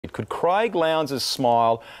it. Could Craig Lowndes'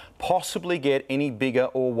 smile possibly get any bigger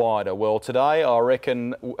or wider? Well, today I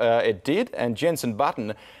reckon it did, and Jenson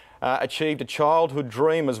achieved a childhood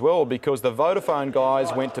dream as well, because the Vodafone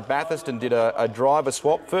guys went to Bathurst and did a driver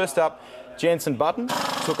swap. First up, Jenson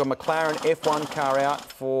took a McLaren F1 car out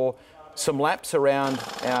for some laps around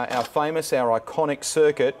our iconic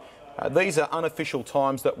circuit. These are unofficial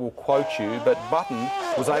times that we'll quote you, but Button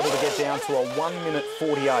was able to get down to a 1 minute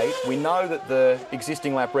 48. We know that the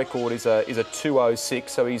existing lap record is a 2:06,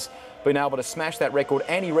 so he's been able to smash that record,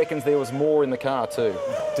 and he reckons there was more in the car too.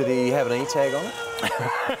 Did he have an E-tag on it?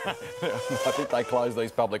 I think they close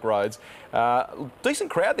these public roads. Decent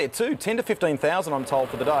crowd there too, 10 to 15,000 I'm told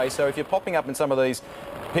for the day, so if you're popping up in some of these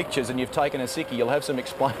pictures and you've taken a sickie, you'll have some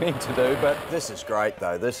explaining to do. But this is great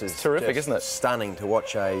though. This is terrific, isn't it? Stunning to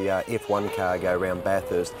watch a F1 car go around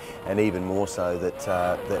Bathurst, and even more so that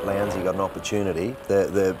that Lowndesy got an opportunity.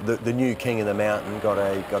 The new king of the mountain got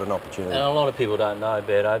an opportunity. And a lot of people don't know,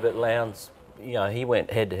 Beto, but Lowndes, you know, he went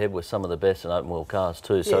head to head with some of the best in open wheel cars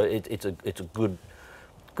too. So yeah, it's a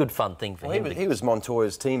good fun thing for him. He was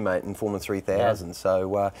Montoya's teammate in Formula 3000, yeah.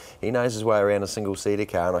 So he knows his way around a single-seater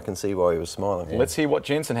car, and I can see why he was smiling. Yeah. Let's hear what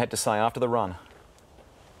Jenson had to say after the run.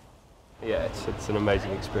 Yeah, it's an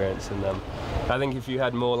amazing experience, and I think if you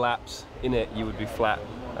had more laps in it, you would be flat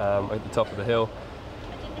at the top of the hill.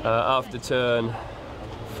 After turn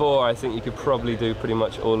 4, I think you could probably do pretty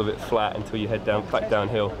much all of it flat until you head back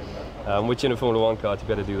downhill, which in a Formula 1 car, to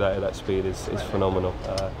be able to do that at that speed is phenomenal.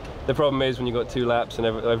 The problem is when you've got 2 laps and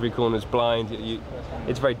every corner is blind,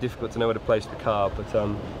 it's very difficult to know where to place the car, but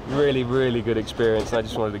really, really good experience, and I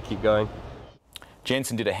just wanted to keep going.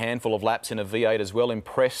 Jenson did a handful of laps in a V8 as well,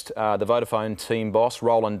 impressed the Vodafone team boss,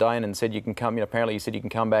 Roland Dane, and said you can come, apparently he said you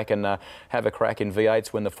can come back and have a crack in V8s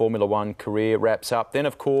when the Formula 1 career wraps up. Then,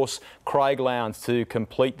 of course, Craig Lowndes, to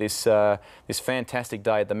complete this fantastic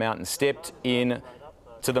day at the mountain, stepped in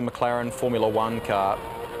to the McLaren Formula 1 car.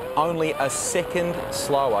 Only a second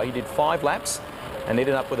slower. He did 5 laps and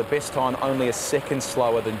ended up with a best time only a second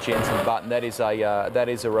slower than Jenson Button. That is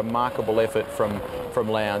a remarkable effort from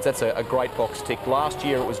Lowndes. That's a great box tick. Last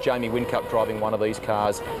year it was Jamie Whincup driving one of these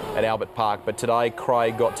cars at Albert Park, but today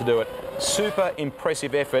Craig got to do it. Super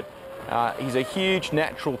impressive effort. He's a huge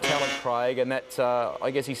natural talent, Craig, and that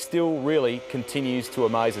I guess he still really continues to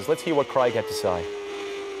amaze us. Let's hear what Craig had to say.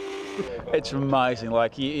 It's amazing.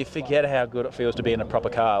 Like, you forget how good it feels to be in a proper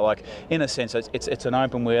car. Like, in a sense, it's an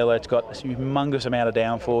open wheeler. It's got a humongous amount of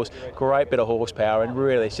downforce, great bit of horsepower, and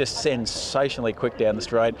really it's just sensationally quick down the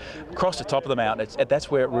straight. Across the top of the mountain, that's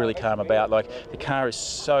where it really came about. Like, the car is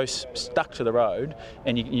so stuck to the road,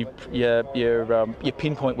 and you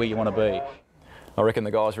pinpoint where you want to be. I reckon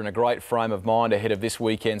the guys are in a great frame of mind ahead of this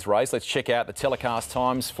weekend's race. Let's check out the telecast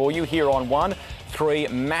times for you here on One. 3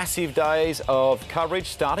 massive days of coverage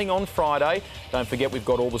starting on Friday. Don't forget, we've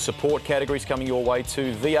got all the support categories coming your way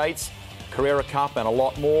too. V8s, Carrera Cup and a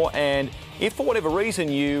lot more. And if for whatever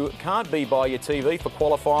reason you can't be by your TV for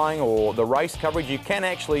qualifying or the race coverage, you can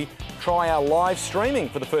actually try our live streaming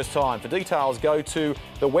for the first time. For details, go to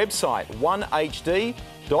the website onehd.com.au.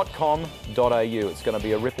 It's going to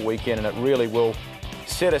be a ripper weekend, and it really will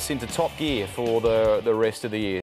set us into top gear for the rest of the year.